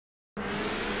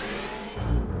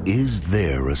Is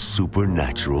there a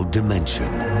supernatural dimension?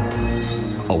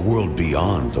 A world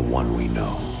beyond the one we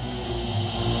know?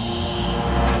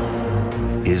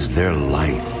 Is there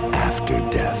life after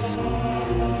death?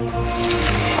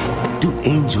 Do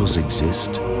angels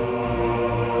exist?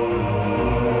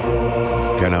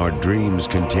 Can our dreams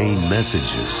contain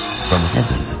messages from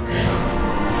heaven?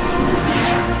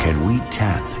 Can we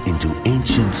tap into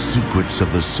ancient secrets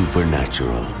of the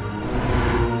supernatural?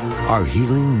 Are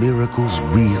healing miracles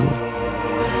real?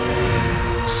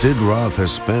 Sid Roth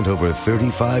has spent over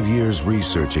 35 years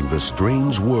researching the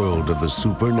strange world of the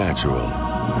supernatural.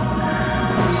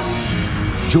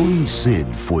 Join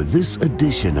Sid for this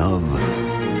edition of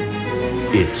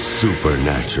It's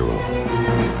Supernatural.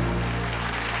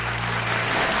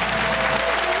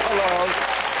 Hello.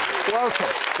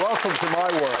 Welcome to my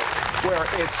world, where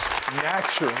it's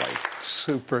naturally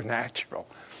supernatural.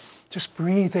 Just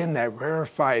breathe in that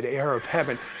rarefied air of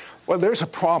heaven. Well, there's a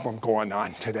problem going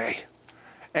on today.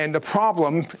 And the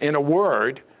problem, in a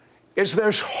word, is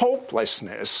there's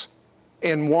hopelessness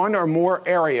in one or more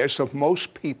areas of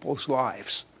most people's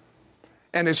lives.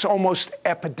 And it's almost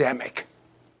epidemic.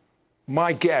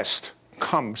 My guest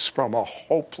comes from a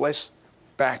hopeless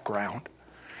background.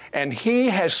 And he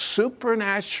has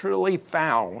supernaturally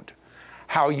found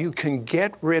how you can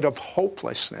get rid of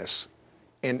hopelessness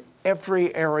in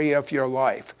every area of your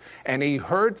life. And he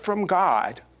heard from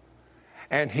God,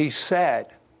 and he said,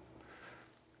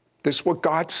 this is what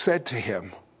God said to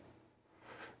him: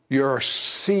 your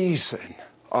season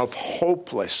of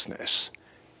hopelessness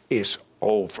is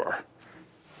over.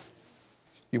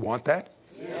 You want that?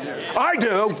 Yeah. I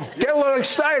do. Get a little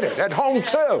excited at home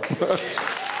too.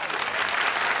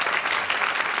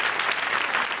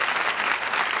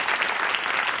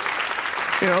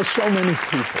 You know, so many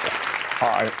people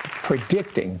are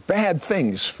predicting bad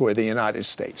things for the United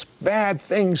States, bad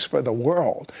things for the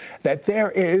world, that there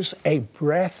is a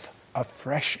breath of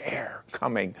fresh air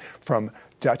coming from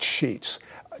Dutch Sheets.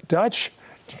 Dutch,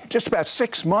 just about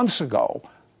 6 months ago,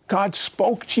 God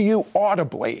spoke to you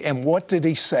audibly, and what did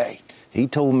he say? He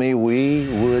told me we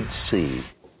would see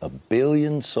 1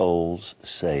 billion souls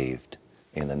saved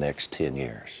in the next 10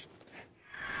 years.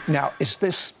 Now, is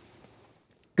this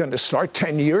going to start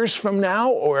 10 years from now,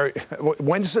 or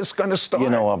when's this going to start? You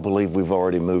know, I believe we've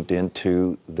already moved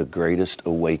into the greatest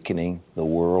awakening the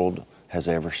world has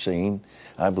ever seen.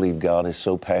 I believe God is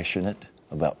so passionate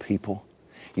about people.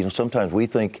 You know, sometimes we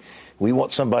think we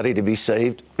want somebody to be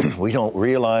saved. We don't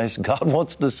realize God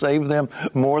wants to save them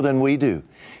more than we do.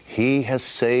 He has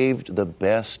saved the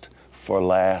best for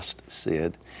last,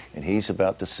 Sid, and he's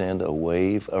about to send a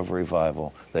wave of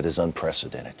revival that is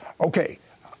unprecedented. Okay.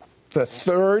 The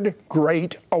third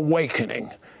great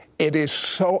awakening. It is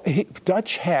so,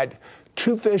 Dutch had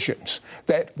two visions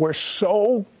that were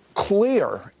so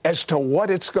clear as to what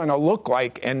it's going to look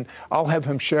like, and I'll have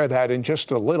him share that in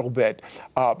just a little bit.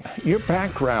 Your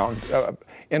background,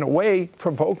 in a way,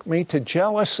 provoked me to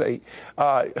jealousy.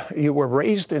 You were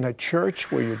raised in a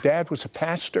church where your dad was a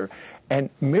pastor, and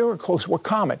miracles were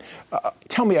common.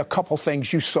 Tell me a couple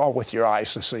things you saw with your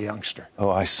eyes as a youngster. Oh,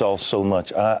 I saw so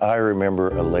much. I remember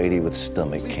a lady with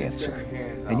stomach cancer.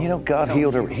 And you know, God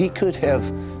healed her. He could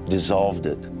have dissolved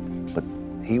it, but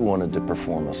he wanted to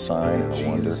perform a sign and a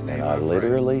wonder. And I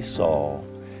literally saw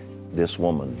this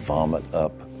woman vomit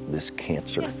up this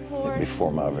cancer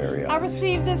before my very eyes. I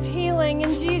received this healing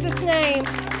in Jesus' name.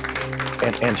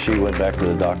 And she went back to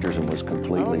the doctors and was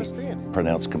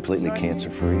pronounced completely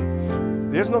cancer-free.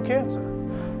 There's no cancer.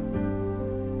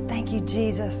 Thank you,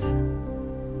 Jesus.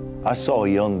 I saw a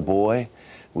young boy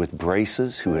with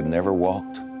braces who had never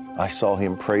walked. I saw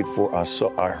him prayed for.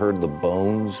 I heard the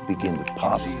bones begin to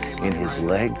pop in his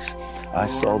legs. I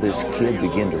saw this kid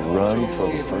begin to run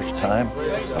for the first time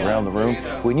around the room.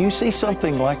 When you see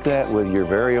something like that with your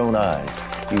very own eyes,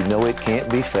 you know it can't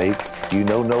be fake. You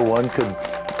know no one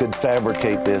could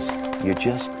fabricate this. You're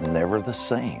just never the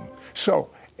same. So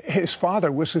his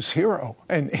father was his hero,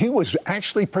 and he was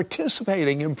actually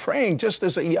participating in praying just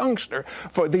as a youngster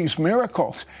for these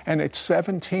miracles. And at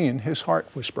 17, his heart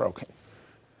was broken.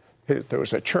 There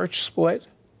was a church split.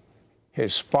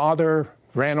 His father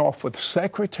ran off with the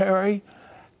secretary.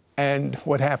 And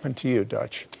what happened to you,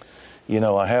 Dutch? You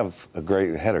know, I had a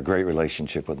great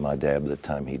relationship with my dad by the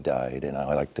time he died, and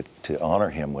I like to honor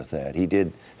him with that. He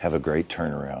did have a great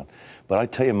turnaround. But I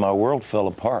tell you, my world fell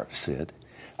apart, Sid.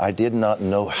 I did not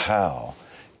know how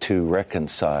to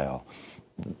reconcile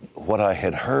what I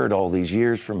had heard all these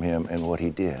years from him and what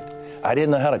he did. I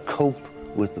didn't know how to cope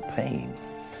with the pain.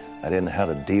 I didn't know how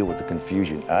to deal with the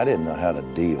confusion. I didn't know how to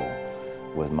deal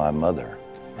with my mother,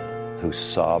 who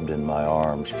sobbed in my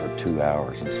arms for 2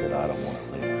 hours and said, I don't want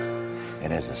to live.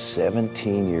 And as a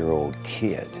 17-year-old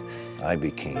kid, I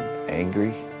became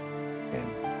angry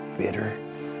and bitter.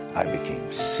 I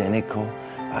became cynical.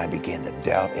 I began to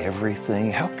doubt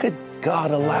everything. How could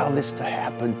God allow this to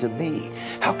happen to me?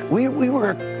 We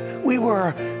were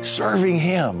serving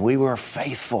Him. We were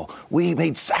faithful. We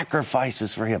made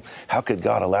sacrifices for Him. How could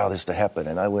God allow this to happen?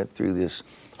 And I went through this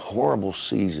horrible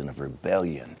season of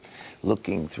rebellion,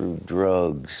 looking through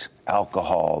drugs,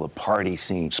 alcohol, the party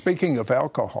scene. Speaking of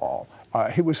alcohol,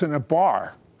 he was in a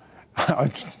bar,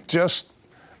 just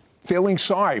feeling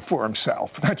sorry for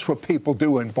himself. That's what people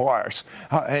do in bars.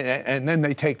 And then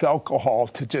they take alcohol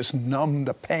to just numb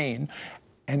the pain,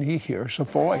 and he hears a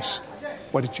voice.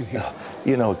 What did you hear?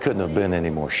 You know, it couldn't have been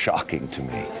any more shocking to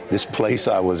me. This place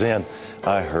I was in,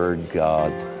 I heard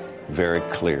God very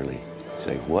clearly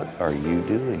say, what are you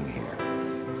doing here?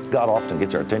 God often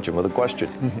gets our attention with a question.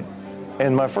 Mm-hmm.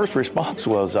 And my first response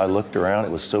was, I looked around,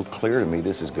 it was so clear to me,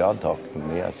 this is God talking to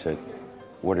me. I said,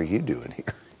 what are you doing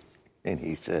here? And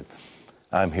he said,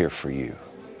 I'm here for you.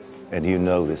 And you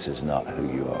know this is not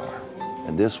who you are.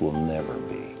 And this will never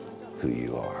be who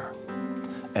you are.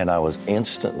 And I was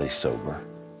instantly sober.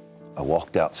 I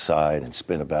walked outside and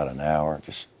spent about an hour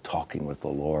just talking with the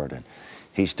Lord. And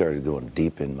he started going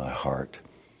deep in my heart.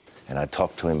 And I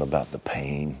talked to him about the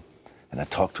pain. And I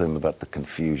talked to him about the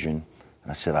confusion.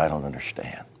 And I said, I don't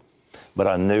understand. But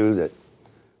I knew that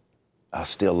I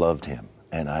still loved him.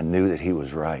 And I knew that he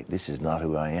was right. This is not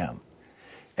who I am.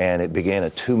 And it began a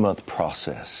 2-month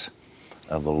process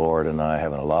of the Lord and I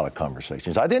having a lot of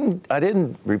conversations. I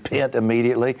didn't repent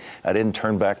immediately. I didn't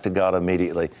turn back to God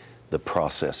immediately. The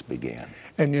process began.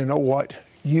 And you know what?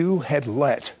 You had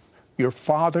let your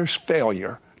father's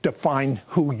failure define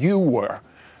who you were.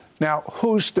 Now,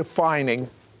 who's defining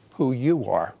who you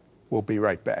are? We'll be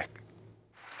right back.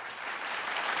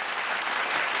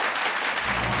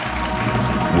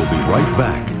 We'll be right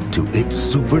back to It's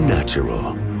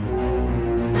Supernatural.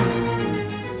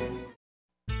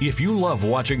 If you love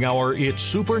watching our It's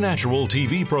Supernatural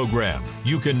TV program,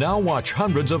 you can now watch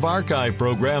hundreds of archive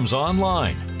programs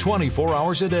online, 24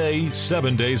 hours a day,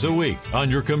 7 days a week, on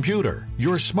your computer,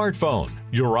 your smartphone,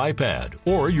 your iPad,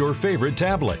 or your favorite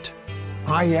tablet.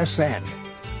 ISN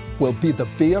will be the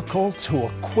vehicle to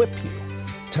equip you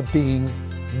to being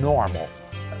normal.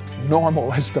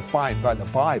 Normal as defined by the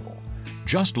Bible.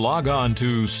 Just log on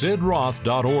to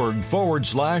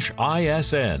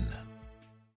sidroth.org/ISN.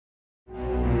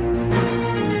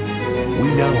 We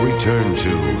now return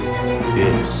to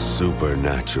It's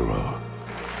Supernatural.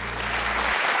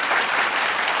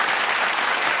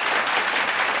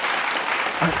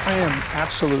 I am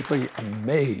absolutely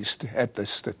amazed at the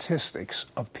statistics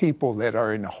of people that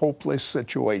are in hopeless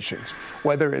situations,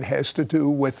 whether it has to do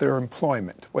with their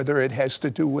employment, whether it has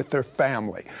to do with their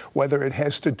family, whether it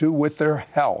has to do with their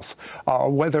health,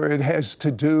 whether it has to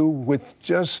do with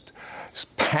just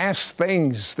past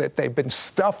things that they've been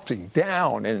stuffing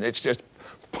down and it's just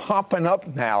popping up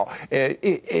now.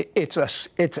 It's a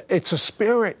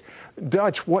spirit.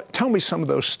 Dutch, tell me some of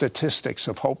those statistics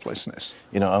of hopelessness.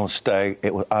 You know,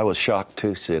 I was shocked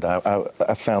too, Sid.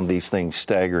 I found these things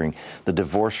staggering. The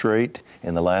divorce rate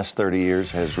in the last 30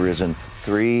 years has risen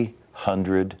 300%.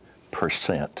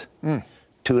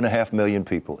 2.5 million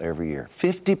people every year.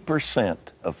 50%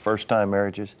 of first-time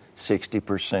marriages,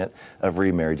 60% of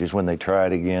remarriages. When they try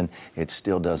it again, it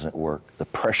still doesn't work. The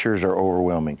pressures are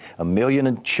overwhelming. 1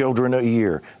 million children a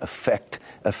year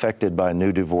affected by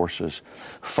new divorces.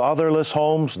 Fatherless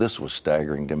homes, this was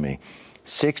staggering to me.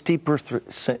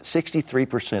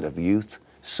 63% of youth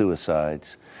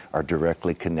suicides are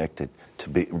directly connected to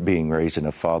being raised in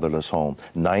a fatherless home.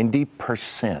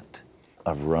 90%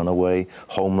 of runaway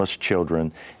homeless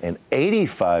children, and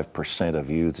 85% of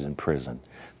youth in prison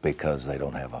because they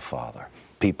don't have a father.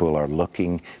 People are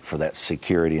looking for that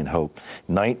security and hope.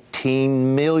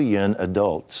 19 million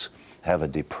adults have a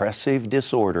depressive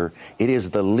disorder. It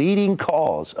is the leading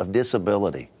cause of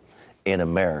disability in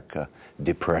America,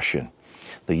 depression.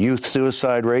 The youth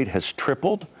suicide rate has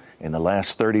tripled in the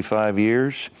last 35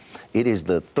 years. It is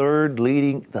the third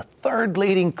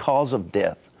leading cause of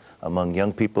death among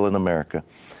young people in America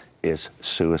is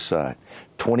suicide.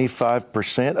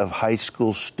 25% of high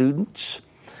school students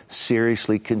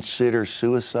seriously consider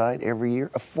suicide every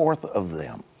year, a fourth of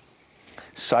them.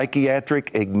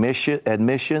 Psychiatric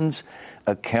admissions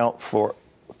account for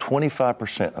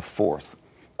 25%, a fourth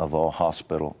of all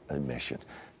hospital admissions.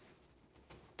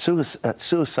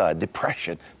 Suicide,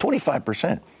 depression,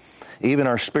 25%. Even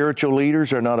our spiritual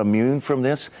leaders are not immune from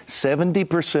this.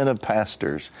 70% of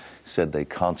pastors said they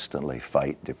constantly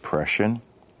fight depression.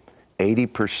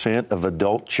 80% of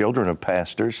adult children of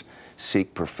pastors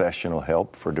seek professional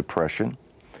help for depression.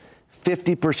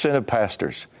 50% of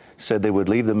pastors said they would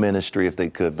leave the ministry if they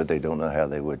could, but they don't know how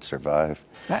they would survive.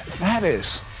 That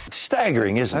is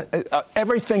staggering, isn't it?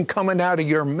 Everything coming out of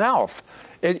your mouth.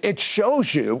 It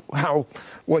shows you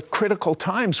what critical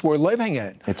times we're living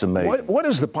in. It's amazing. What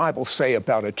does the Bible say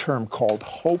about a term called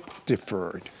hope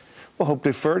deferred? Well, hope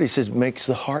deferred, he says, makes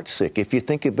the heart sick. If you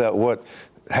think about what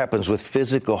happens with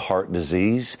physical heart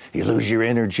disease, you lose your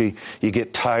energy, you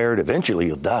get tired, eventually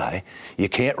you'll die, you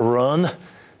can't run.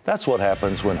 That's what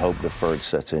happens when hope deferred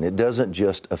sets in. It doesn't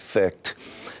just affect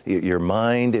your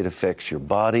mind, it affects your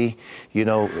body. You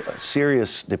know,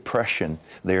 serious depression,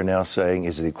 they're now saying,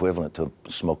 is the equivalent to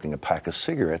smoking a pack of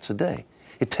cigarettes a day.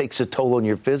 It takes a toll on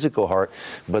your physical heart,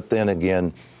 but then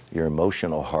again, your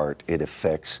emotional heart, it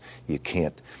affects, you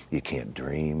can't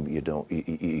dream, you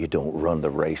don't run the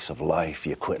race of life,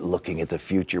 you quit looking at the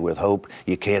future with hope,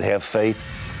 you can't have faith.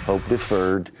 Hope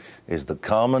deferred is the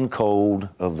common cold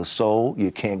of the soul.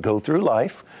 You can't go through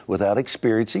life without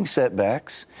experiencing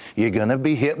setbacks. You're going to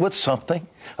be hit with something,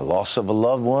 a loss of a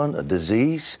loved one, a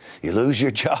disease, you lose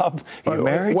your job, your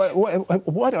marriage.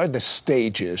 What are the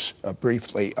stages,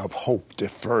 briefly, of hope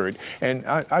deferred? And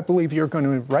I believe you're going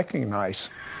to recognize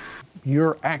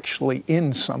you're actually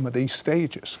in some of these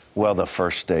stages. Well, the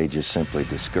first stage is simply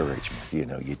discouragement. You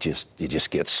know, you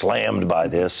just get slammed by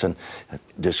this and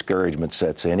discouragement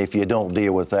sets in. If you don't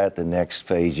deal with that, the next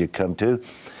phase you come to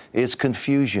is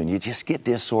confusion. You just get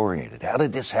disoriented. How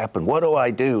did this happen? What do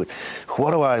I do? What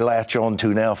do I latch on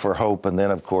to now for hope? And then,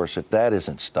 of course, if that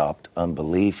isn't stopped,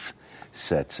 unbelief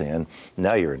sets in.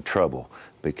 Now you're in trouble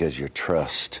because your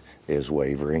trust is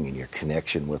wavering and your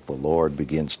connection with the Lord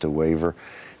begins to waver.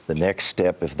 The next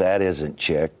step, if that isn't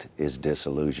checked, is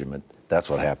disillusionment. That's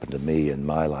what happened to me in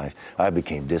my life. I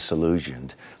became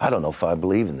disillusioned. I don't know if I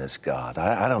believe in this God.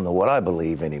 I don't know what I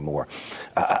believe anymore.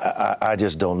 I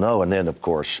just don't know. And then, of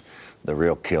course, the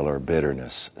real killer,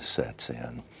 bitterness, sets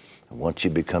in. And once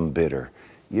you become bitter,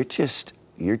 you're just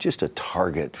a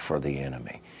target for the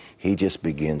enemy. He just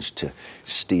begins to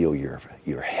steal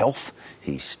your health.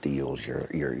 He steals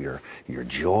your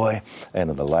joy. And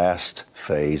in the last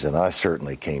phase, and I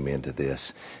certainly came into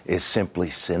this, is simply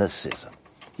cynicism.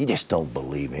 You just don't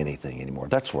believe anything anymore.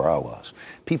 That's where I was.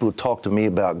 People who talk to me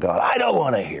about God, I don't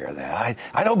want to hear that.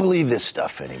 I don't believe this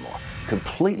stuff anymore.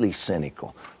 Completely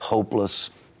cynical,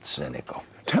 hopeless, cynical.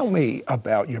 Tell me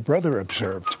about your brother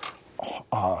observed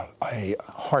a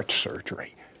heart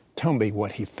surgery. Tell me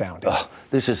what he found.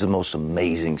 This is the most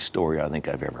amazing story I think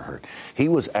I've ever heard. He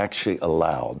was actually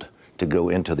allowed to go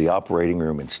into the operating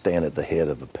room and stand at the head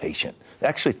of a patient.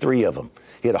 Actually, 3 of them.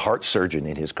 He had a heart surgeon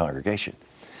in his congregation.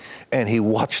 And he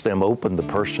watched them open the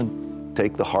person,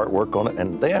 take the heart, work on it,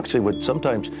 and they actually would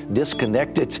sometimes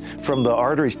disconnect it from the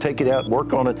arteries, take it out,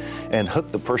 work on it, and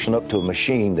hook the person up to a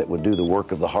machine that would do the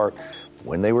work of the heart.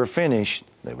 When they were finished,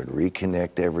 they would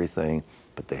reconnect everything,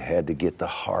 but they had to get the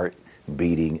heart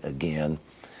beating again.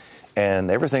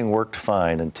 And everything worked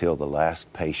fine until the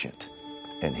last patient.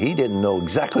 And he didn't know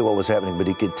exactly what was happening, but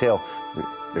he could tell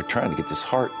they're trying to get this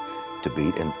heart to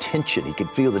beat, and tension. He could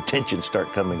feel the tension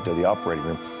start coming to the operating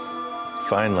room.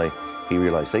 Finally, he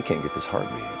realized they can't get this heart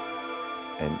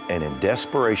beating. And in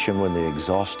desperation, when they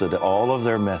exhausted all of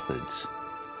their methods,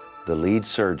 the lead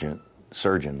surgeon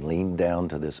leaned down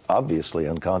to this obviously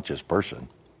unconscious person,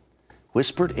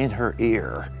 whispered in her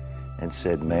ear, and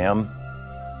said, "Ma'am,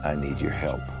 I need your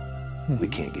help. We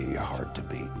can't get your heart to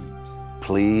beat.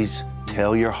 Please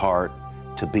tell your heart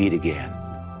to beat again."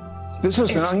 This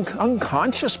is an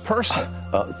unconscious person.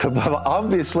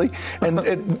 Obviously, and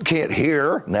it can't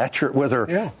hear, natural with her.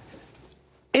 Yeah.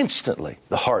 Instantly,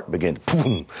 the heart began to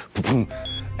boom, boom,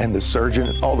 and the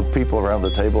surgeon, all the people around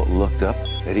the table looked up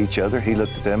at each other. He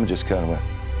looked at them and just kind of went,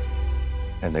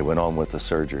 and they went on with the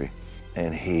surgery.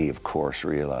 And he, of course,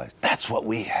 realized that's what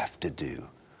we have to do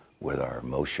with our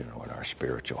emotional and our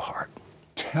spiritual heart.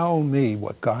 Tell me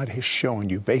what God has shown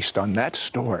you based on that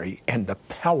story and the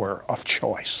power of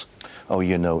choice. Oh,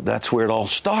 you know, that's where it all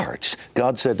starts.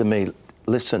 God said to me,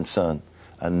 "Listen, son,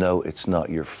 I know it's not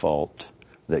your fault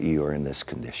that you are in this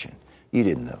condition. You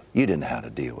didn't know. You didn't know how to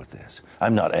deal with this.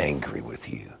 I'm not angry with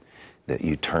you that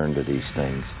you turn to these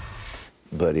things.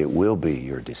 But it will be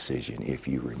your decision if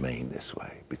you remain this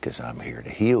way, because I'm here to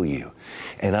heal you."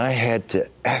 And I had to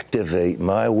activate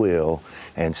my will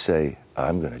and say,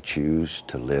 I'm going to choose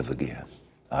to live again.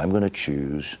 I'm going to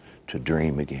choose to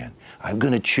dream again. I'm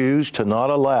going to choose to not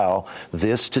allow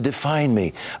this to define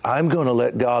me. I'm going to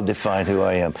let God define who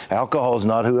I am. Alcohol is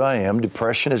not who I am.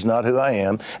 Depression is not who I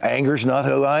am. Anger is not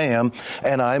who I am.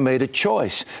 And I made a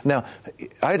choice. Now,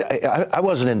 I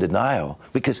wasn't in denial,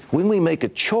 because when we make a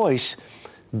choice,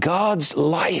 God's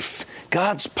life,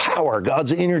 God's power,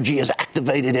 God's energy is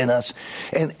activated in us.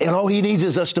 And all He needs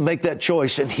is us to make that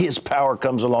choice, and His power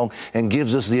comes along and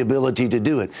gives us the ability to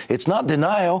do it. It's not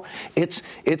denial. It's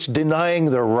denying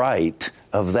the right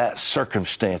of that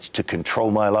circumstance to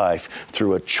control my life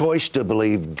through a choice to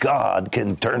believe God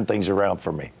can turn things around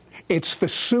for me. It's the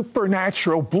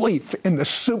supernatural belief in the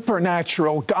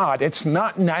supernatural God. It's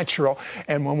not natural.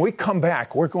 And when we come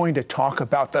back, we're going to talk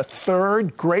about the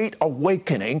third great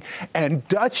awakening. And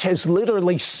Dutch has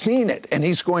literally seen it. And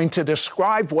he's going to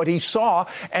describe what he saw.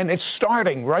 And it's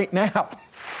starting right now.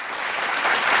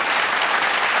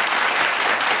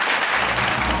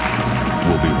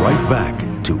 We'll be right back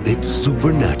to It's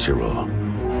Supernatural.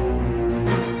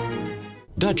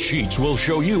 Dutch Sheets will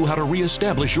show you how to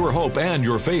reestablish your hope and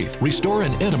your faith, restore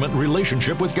an intimate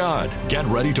relationship with God. Get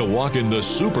ready to walk in the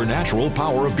supernatural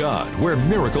power of God, where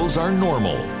miracles are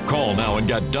normal. Call now and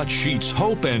get Dutch Sheets'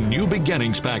 Hope and New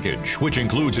Beginnings package, which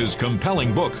includes his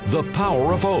compelling book, The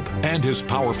Power of Hope, and his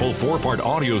powerful 4-part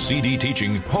audio CD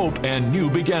teaching, Hope and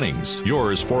New Beginnings.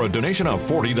 Yours for a donation of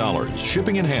 $40.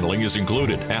 Shipping and handling is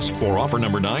included. Ask for offer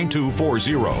number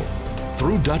 9240.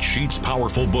 Through Dutch Sheets'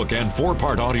 powerful book and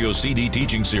 4-part audio CD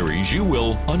teaching series, you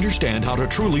will understand how to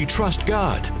truly trust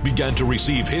God, begin to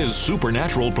receive His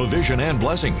supernatural provision and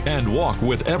blessing, and walk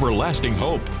with everlasting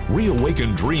hope.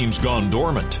 Reawaken dreams gone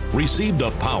dormant. Receive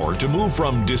the power to move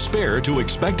from despair to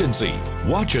expectancy.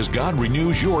 Watch as God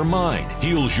renews your mind,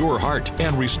 heals your heart,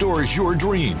 and restores your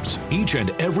dreams. Each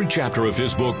and every chapter of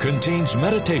His book contains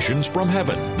meditations from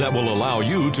heaven that will allow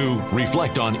you to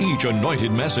reflect on each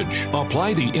anointed message,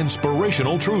 apply the inspirational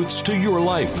truths to your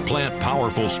life, plant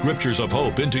powerful scriptures of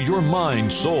hope into your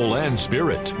mind, soul, and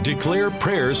spirit. Declare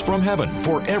prayers from heaven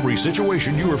for every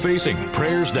situation you are facing,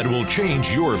 prayers that will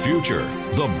change your future.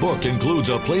 The book includes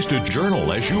a place to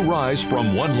journal as you rise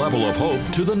from one level of hope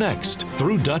to the next.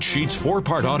 Through Dutch Sheets'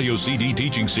 4-part audio CD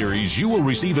teaching series, you will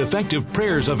receive effective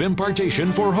prayers of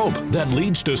impartation for hope that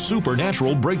leads to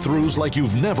supernatural breakthroughs like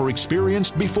you've never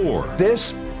experienced before.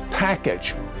 This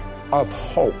package of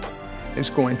hope is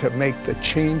going to make the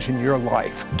change in your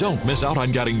life. Don't miss out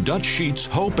on getting Dutch Sheets'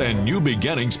 Hope and New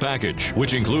Beginnings package,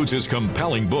 which includes his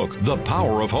compelling book, The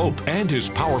Power of Hope, and his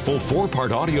powerful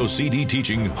 4-part audio CD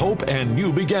teaching, Hope and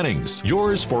New Beginnings.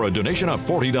 Yours for a donation of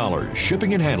 $40.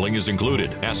 Shipping and handling is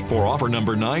included. Ask for offer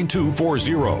number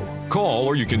 9240. Call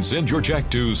or you can send your check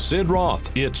to Sid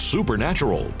Roth. It's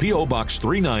Supernatural, P.O. Box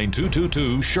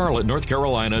 39222, Charlotte, North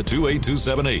Carolina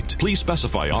 28278. Please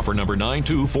specify offer number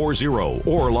 9240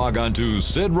 or log on to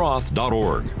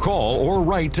sidroth.org. Call or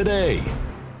write today.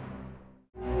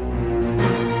 We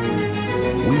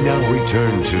now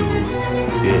return to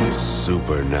It's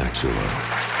Supernatural.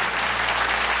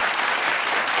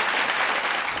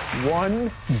 1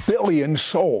 billion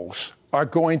souls are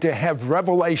going to have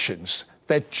revelations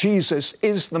that Jesus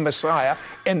is the Messiah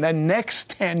in the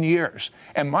next 10 years.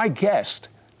 And my guest,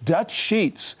 Dutch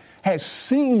Sheets, has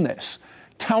seen this.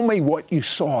 Tell me what you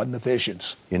saw in the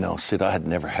visions. You know, Sid, I had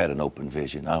never had an open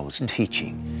vision. I was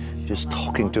teaching, just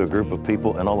talking to a group of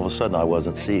people, and all of a sudden I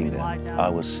wasn't seeing them. I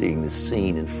was seeing this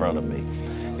scene in front of me.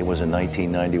 It was in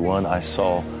 1991. I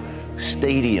saw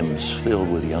stadiums filled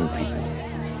with young people,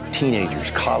 teenagers,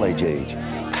 college age,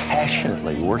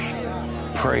 passionately worshiping,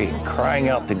 praying, crying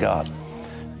out to God.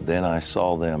 Then I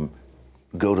saw them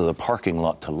go to the parking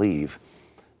lot to leave,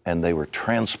 and they were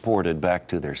transported back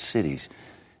to their cities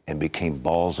and became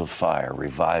balls of fire.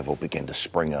 Revival began to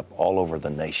spring up all over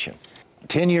the nation.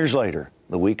 10 years later,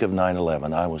 the week of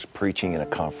 9/11, I was preaching at a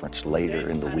conference later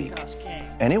in the week,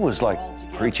 and it was like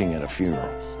preaching at a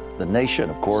funeral. The nation,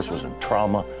 of course, was in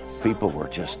trauma. People were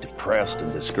just depressed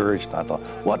and discouraged. I thought,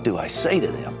 what do I say to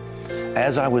them?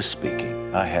 As I was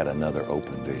speaking, I had another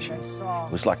open vision.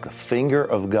 It was like the finger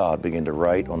of God began to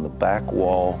write on the back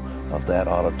wall of that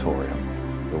auditorium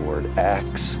the word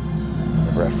Acts,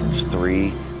 the reference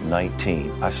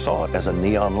 3:19. I saw it as a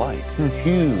neon light,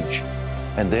 huge.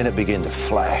 And then it began to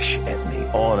flash at me,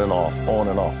 on and off, on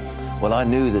and off. Well, I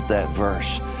knew that that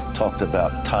verse talked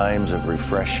about times of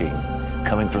refreshing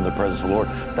coming from the presence of the Lord.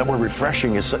 That word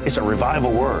refreshing it's a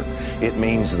revival word. It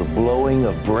means the blowing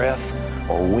of breath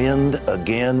or wind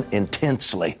again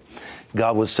intensely.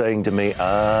 God was saying to me,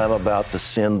 I'm about to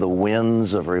send the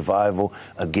winds of revival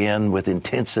again with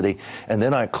intensity. And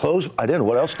then I didn't know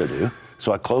what else to do.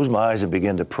 So I closed my eyes and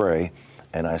began to pray.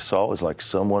 And I saw it was like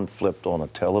someone flipped on a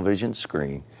television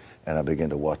screen and I began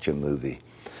to watch a movie,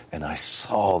 and I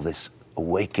saw this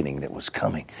awakening that was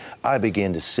coming. I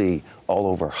began to see all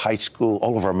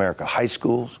over America, high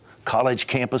schools, college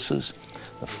campuses,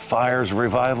 the Fires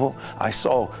revival. I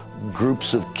saw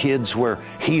groups of kids where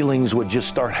healings would just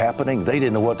start happening. They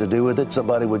didn't know what to do with it.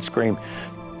 Somebody would scream,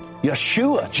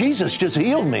 Yeshua, Jesus just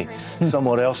healed me.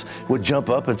 Someone else would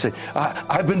jump up and say,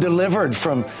 I've been delivered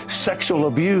from sexual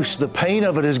abuse. The pain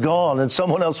of it is gone. And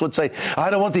someone else would say,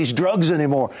 I don't want these drugs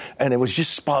anymore. And it was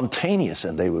just spontaneous,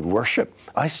 and they would worship.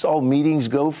 I saw meetings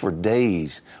go for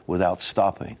days without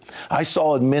stopping. I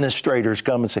saw administrators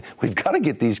come and say, we've got to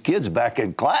get these kids back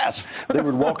in class. They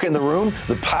would walk in the room.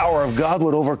 The power of God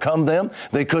would overcome them.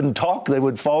 They couldn't talk. They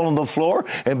would fall on the floor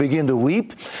and begin to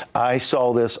weep. I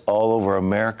saw this all over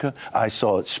America. I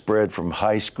saw it spread from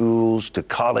high schools to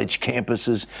college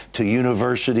campuses to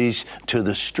universities to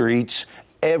the streets.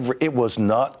 It was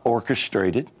not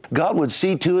orchestrated. God would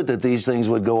see to it that these things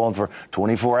would go on for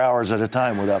 24 hours at a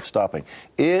time without stopping.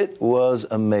 It was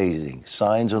amazing.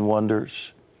 Signs and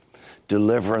wonders,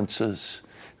 deliverances,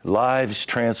 lives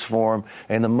transformed,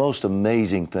 and the most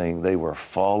amazing thing, they were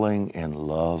falling in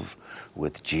love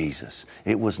with Jesus.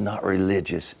 It was not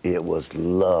religious. It was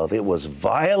love. It was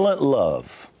violent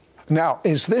love. Now,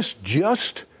 is this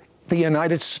just the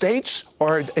United States,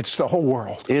 or it's the whole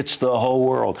world? It's the whole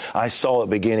world. I saw it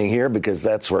beginning here because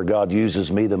that's where God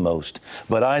uses me the most.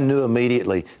 But I knew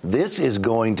immediately this is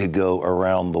going to go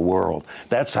around the world.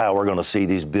 That's how we're going to see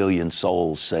these billion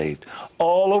souls saved.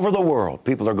 All over the world,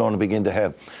 people are going to begin to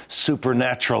have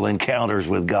supernatural encounters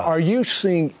with God. Are you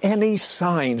seeing any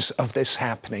signs of this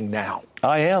happening now?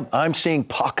 I am. I'm seeing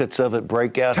pockets of it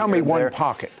break out. Tell me one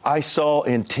pocket. I saw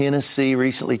in Tennessee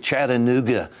recently,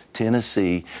 Chattanooga,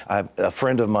 Tennessee. A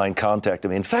friend of mine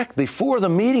contacted me. In fact, before the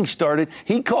meeting started,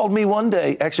 he called me one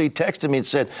day, actually texted me and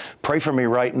said, pray for me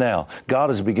right now.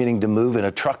 God is beginning to move in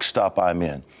a truck stop I'm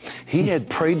in. He had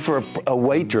prayed for a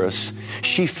waitress.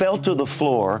 She fell to the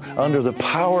floor under the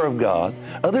power of God.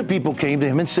 Other people came to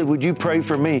him and said, would you pray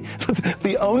for me?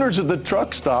 The owners of the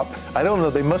truck stop, I don't know,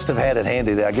 they must have had it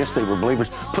handy. I guess they were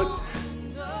believers, put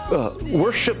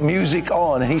worship music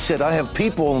on. And he said, I have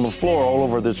people on the floor all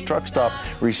over this truck stop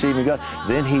receiving God.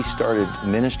 Then he started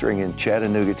ministering in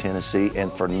Chattanooga, Tennessee.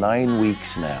 And for 9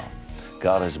 weeks now,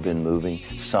 God has been moving.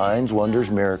 Signs, wonders,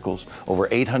 miracles. Over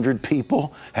 800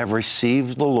 people have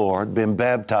received the Lord, been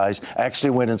baptized. Actually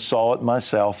went and saw it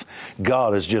myself.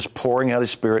 God is just pouring out His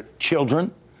Spirit.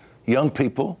 Children, young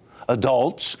people,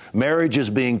 adults, marriages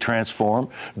being transformed,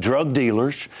 drug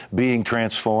dealers being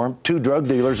transformed. 2 drug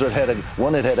dealers that had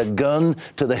one that had a gun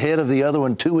to the head of the other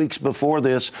one 2 weeks before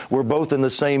this were both in the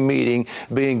same meeting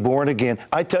being born again.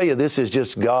 I tell you, this is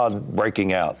just God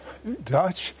breaking out.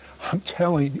 Dutch, I'm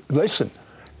telling you, listen,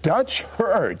 Dutch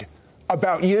heard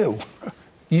about you.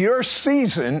 Your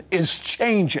season is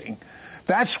changing.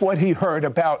 That's what he heard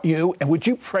about you. And would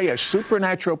you pray a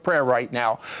supernatural prayer right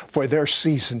now for their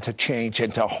season to change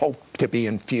and to hope to be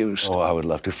infused? Oh, I would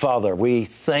love to. Father, we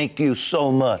thank you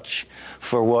so much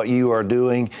for what you are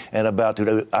doing and about to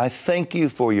do. I thank you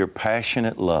for your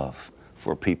passionate love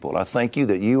for people. I thank you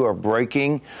that you are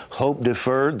breaking hope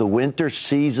deferred. The winter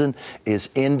season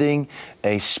is ending.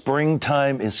 A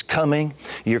springtime is coming.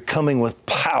 You're coming with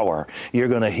power. You're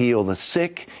going to heal the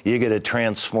sick. You're going to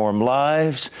transform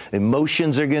lives.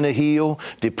 Emotions are going to heal.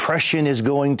 Depression is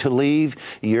going to leave.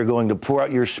 You're going to pour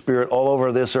out your Spirit all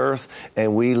over this earth.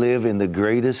 And we live in the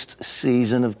greatest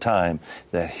season of time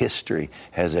that history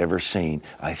has ever seen.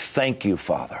 I thank you,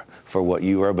 Father, for what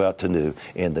you are about to do.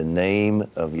 In the name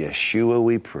of Yeshua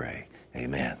we pray.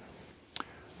 Amen.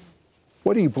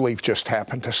 What do you believe just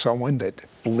happened to someone that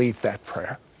believed that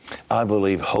prayer? I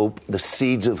believe hope, the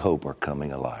seeds of hope are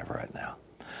coming alive right now.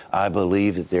 I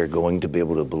believe that they're going to be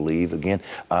able to believe again.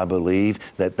 I believe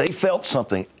that they felt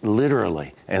something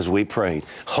literally as we prayed.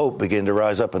 Hope began to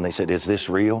rise up and they said, is this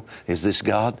real? Is this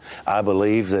God? I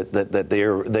believe that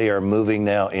they are moving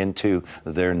now into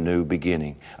their new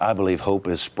beginning. I believe hope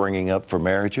is springing up for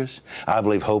marriages. I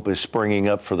believe hope is springing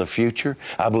up for the future.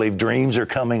 I believe dreams are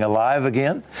coming alive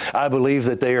again. I believe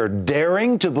that they are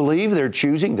daring to believe. They're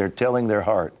choosing. They're telling their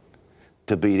heart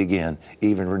to beat again,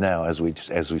 even now as we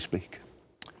speak.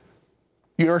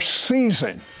 Your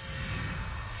season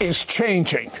is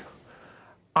changing.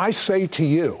 I say to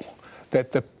you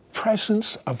that the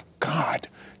presence of God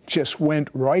just went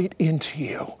right into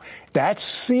you. That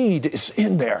seed is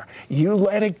in there. You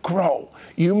let it grow.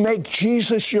 You make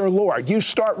Jesus your Lord. You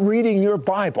start reading your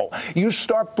Bible. You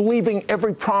start believing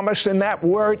every promise in that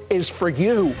word is for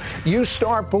you. You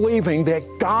start believing that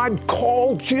God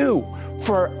called you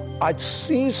for a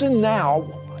season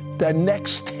now the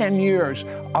next 10 years,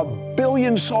 1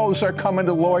 billion souls are coming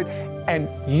to the Lord, and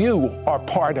you are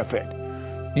part of it.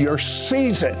 Your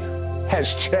season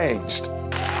has changed.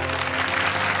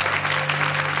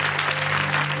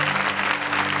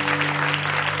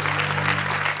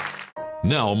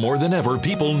 Now more than ever,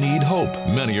 people need hope.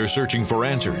 Many are searching for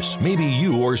answers. Maybe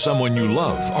you or someone you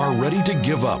love are ready to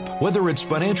give up. Whether it's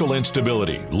financial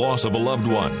instability, loss of a loved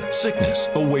one, sickness,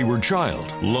 a wayward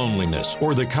child, loneliness,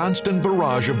 or the constant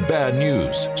barrage of bad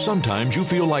news, sometimes you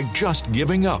feel like just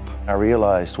giving up. I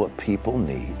realized what people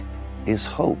need is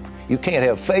hope. You can't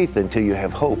have faith until you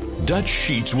have hope. Dutch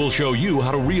Sheets will show you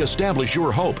how to reestablish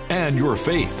your hope and your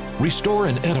faith. Restore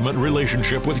an intimate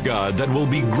relationship with God that will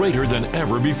be greater than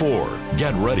ever before.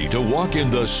 Get ready to walk in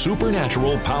the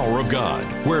supernatural power of God,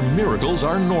 where miracles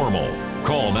are normal.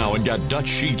 Call now and get Dutch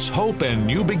Sheets' Hope and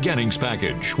New Beginnings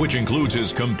package, which includes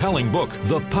his compelling book,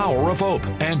 The Power of Hope,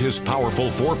 and his powerful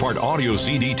 4-part audio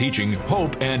CD teaching,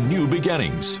 Hope and New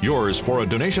Beginnings. Yours for a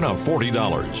donation of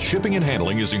 $40. Shipping and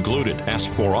handling is included.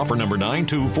 Ask for offer number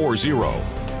 9240.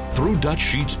 Through Dutch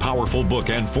Sheets' powerful book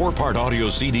and 4-part audio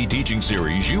CD teaching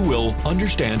series, you will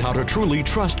understand how to truly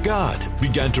trust God,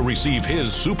 begin to receive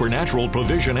His supernatural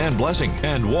provision and blessing,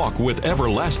 and walk with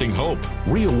everlasting hope.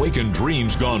 Reawaken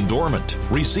dreams gone dormant.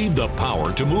 Receive the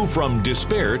power to move from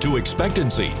despair to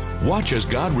expectancy. Watch as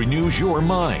God renews your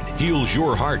mind, heals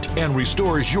your heart, and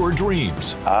restores your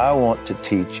dreams. I want to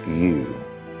teach you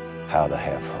how to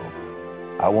have hope.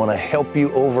 I want to help you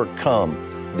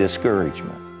overcome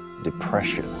discouragement,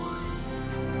 depression,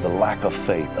 the lack of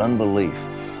faith, unbelief.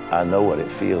 I know what it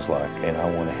feels like, and I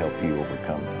want to help you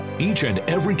overcome that. Each and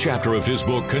every chapter of his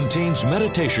book contains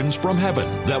meditations from heaven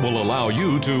that will allow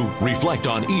you to reflect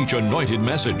on each anointed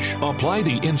message, apply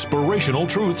the inspirational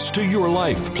truths to your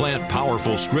life, plant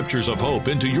powerful scriptures of hope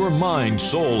into your mind,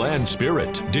 soul, and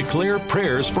spirit, declare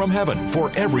prayers from heaven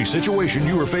for every situation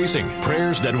you are facing,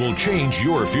 prayers that will change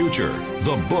your future.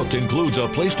 The book includes a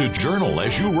place to journal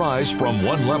as you rise from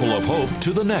one level of hope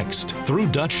to the next. Through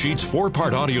Dutch Sheets'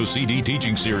 4-part audio CD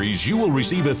teaching series, you will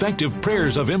receive effective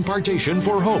prayers of impartation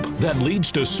for hope that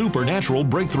leads to supernatural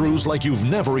breakthroughs like you've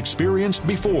never experienced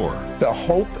before. The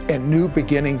Hope and New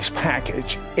Beginnings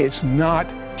package is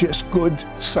not just good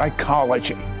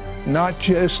psychology, not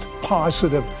just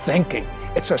positive thinking.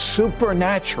 It's a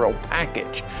supernatural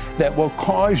package that will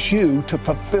cause you to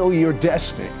fulfill your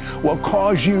destiny, will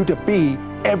cause you to be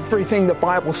everything the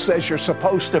Bible says you're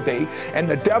supposed to be, and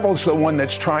the devil's the one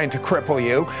that's trying to cripple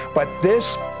you. But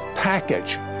this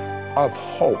package of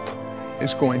hope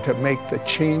is going to make the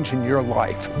change in your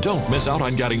life. Don't miss out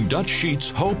on getting Dutch Sheets'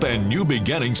 Hope and New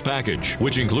Beginnings package,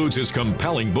 which includes his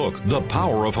compelling book, The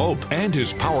Power of Hope, and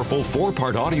his powerful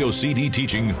 4-part audio CD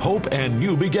teaching, Hope and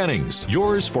New Beginnings.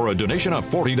 Yours for a donation of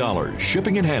 $40.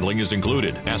 Shipping and handling is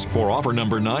included. Ask for offer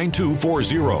number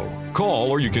 9240.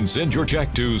 Call or you can send your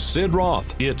check to Sid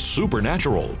Roth. It's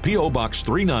Supernatural, P.O. Box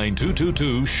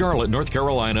 39222, Charlotte, North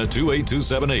Carolina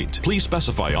 28278. Please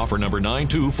specify offer number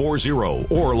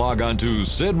 9240 or log on to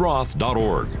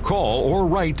sidroth.org. Call or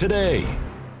write today.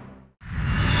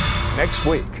 Next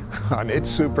week on It's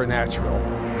Supernatural,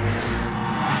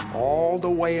 all the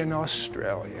way in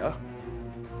Australia,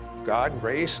 God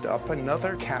raised up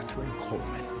another Catherine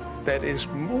Coleman that is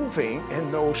moving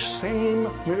in those same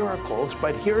miracles,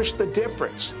 but here's the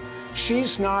difference.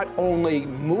 She's not only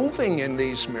moving in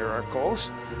these miracles,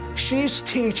 she's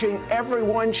teaching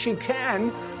everyone she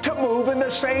can to move in the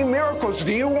same miracles.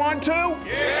 Do you want to?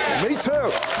 Yeah! Me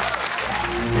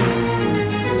too.